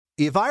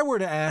If I were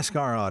to ask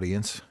our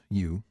audience,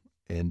 you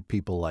and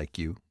people like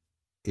you,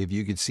 if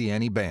you could see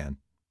any band,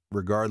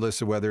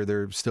 regardless of whether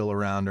they're still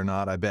around or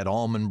not, I bet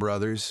Allman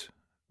Brothers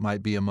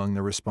might be among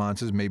the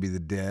responses, maybe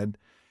the Dead.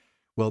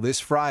 Well, this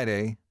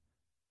Friday,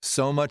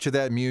 so much of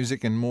that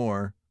music and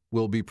more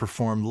will be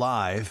performed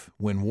live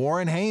when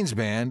Warren Haynes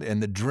Band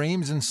and the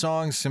Dreams and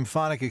Songs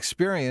Symphonic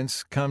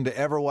Experience come to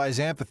Everwise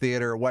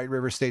Amphitheater at White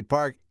River State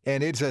Park.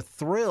 And it's a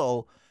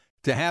thrill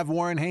to have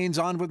Warren Haynes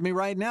on with me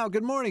right now.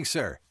 Good morning,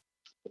 sir.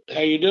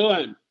 How you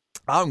doing?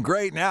 I'm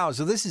great now.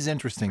 So this is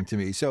interesting to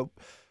me. So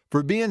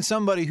for being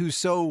somebody who's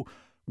so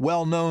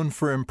well known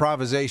for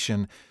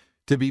improvisation,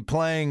 to be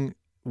playing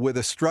with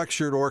a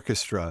structured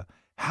orchestra,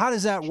 how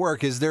does that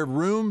work? Is there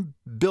room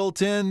built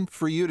in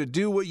for you to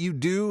do what you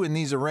do in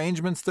these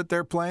arrangements that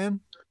they're playing?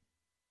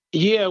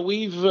 Yeah,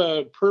 we've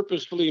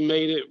purposefully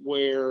made it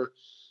where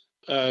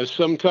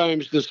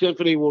sometimes the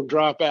symphony will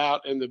drop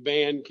out and the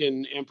band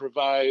can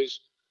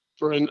improvise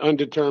for an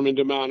undetermined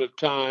amount of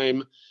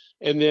time.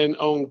 And then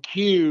on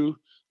cue,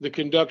 the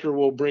conductor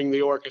will bring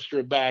the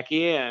orchestra back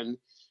in.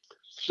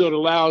 So it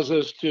allows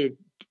us to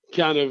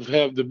kind of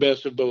have the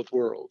best of both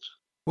worlds.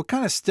 What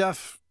kind of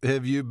stuff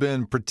have you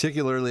been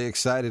particularly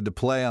excited to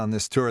play on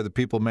this tour that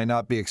people may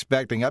not be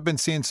expecting? I've been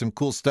seeing some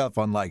cool stuff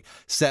on like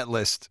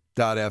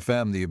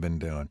setlist.fm that you've been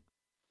doing.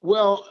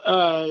 Well,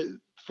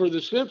 for the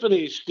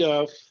symphony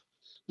stuff,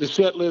 the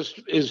set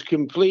list is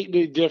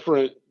completely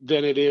different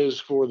than it is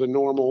for the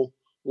normal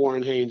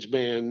Warren Haynes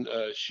Band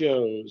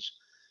shows.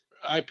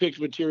 I picked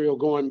material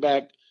going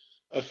back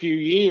a few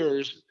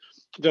years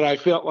that I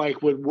felt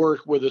like would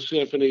work with a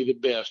symphony the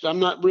best. I'm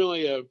not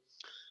really a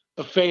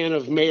fan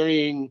of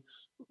marrying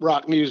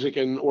rock music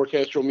and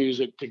orchestral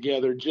music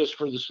together just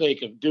for the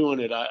sake of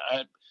doing it.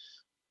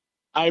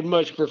 I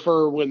much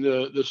prefer when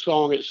the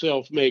song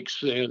itself makes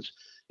sense.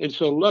 And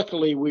so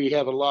luckily we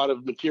have a lot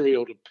of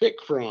material to pick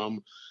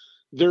from.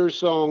 There's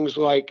songs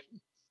like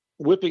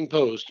Whipping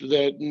Post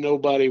that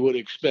nobody would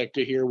expect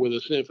to hear with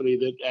a symphony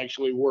that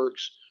actually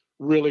works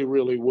really,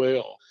 really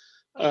well.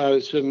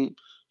 Some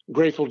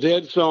Grateful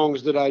Dead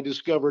songs that I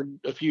discovered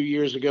a few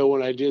years ago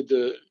when I did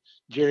the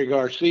Jerry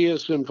Garcia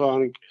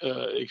symphonic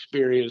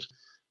experience.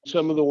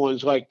 Some of the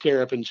ones like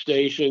Terrapin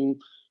Station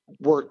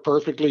worked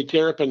perfectly.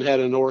 Terrapin had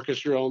an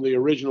orchestra on the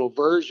original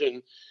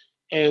version,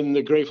 and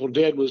the Grateful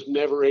Dead was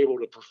never able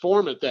to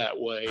perform it that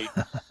way.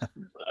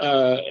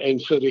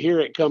 And so to hear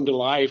it come to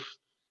life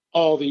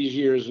all these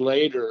years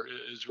later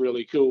is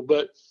really cool.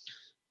 But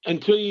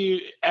until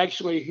you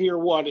actually hear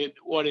what it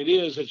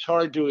is, it's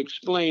hard to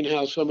explain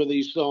how some of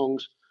these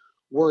songs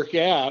work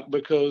out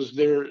because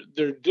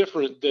they're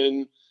different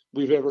than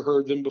we've ever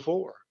heard them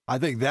before. I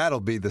think that'll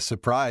be the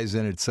surprise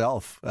in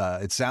itself.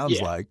 It sounds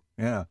like,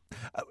 yeah.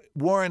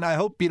 Warren, I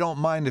hope you don't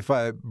mind if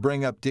I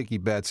bring up Dickie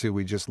Betts, who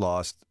we just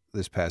lost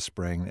this past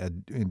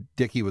spring.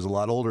 Dickie was a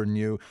lot older than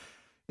you,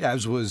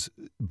 as was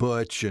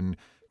Butch and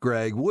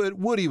Greg.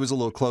 Woody was a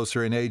little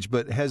closer in age,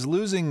 but has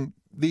losing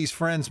these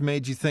friends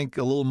made you think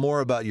a little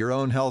more about your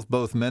own health,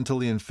 both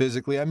mentally and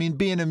physically? I mean,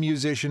 being a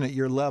musician at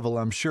your level,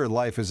 I'm sure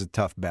life is a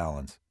tough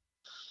balance.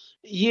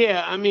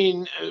 Yeah, I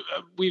mean,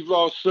 we've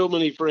lost so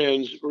many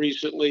friends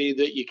recently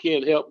that you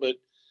can't help but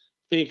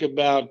think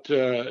about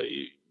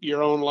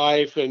your own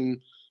life and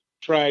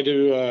try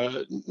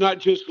to not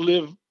just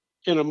live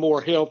in a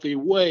more healthy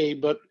way,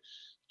 but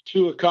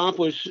to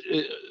accomplish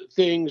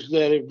things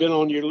that have been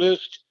on your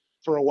list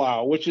for a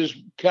while, which is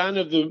kind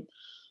of the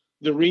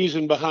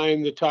reason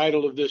behind the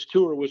title of this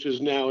tour, which is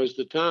Now is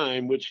the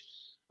Time, which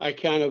I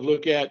kind of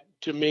look at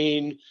to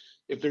mean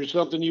if there's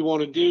something you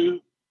want to do,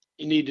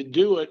 you need to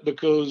do it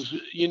because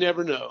you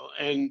never know.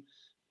 And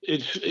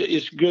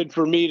it's good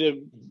for me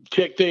to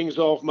check things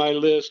off my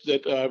list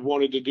that I've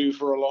wanted to do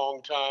for a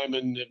long time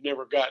and have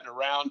never gotten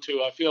around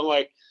to. I feel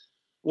like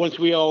once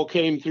we all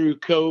came through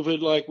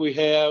COVID like we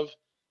have,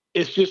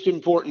 it's just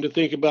important to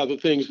think about the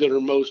things that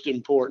are most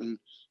important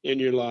in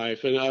your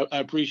life. And I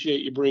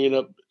appreciate you bringing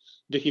up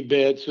Dickie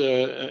Betts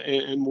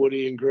and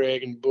Woody and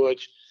Greg and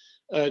Butch.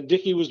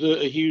 Dickie was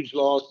a huge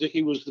loss.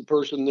 Dickie was the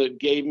person that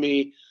gave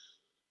me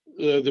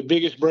the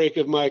biggest break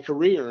of my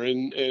career.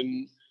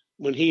 And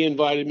when he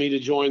invited me to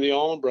join the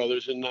Allman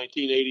Brothers in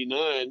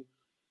 1989,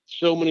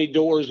 so many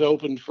doors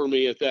opened for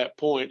me at that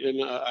point,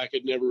 and I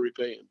could never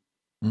repay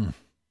him.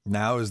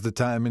 Now is the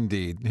time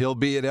indeed. He'll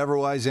be at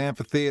Everwise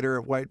Amphitheater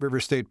at White River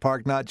State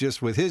Park, not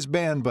just with his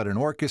band, but an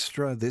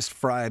orchestra this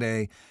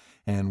Friday.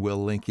 And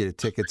we'll link you to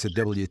tickets at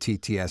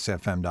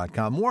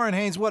WTTSFM.com. Warren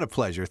Haynes, what a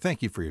pleasure.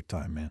 Thank you for your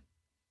time, man.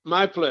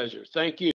 My pleasure. Thank you.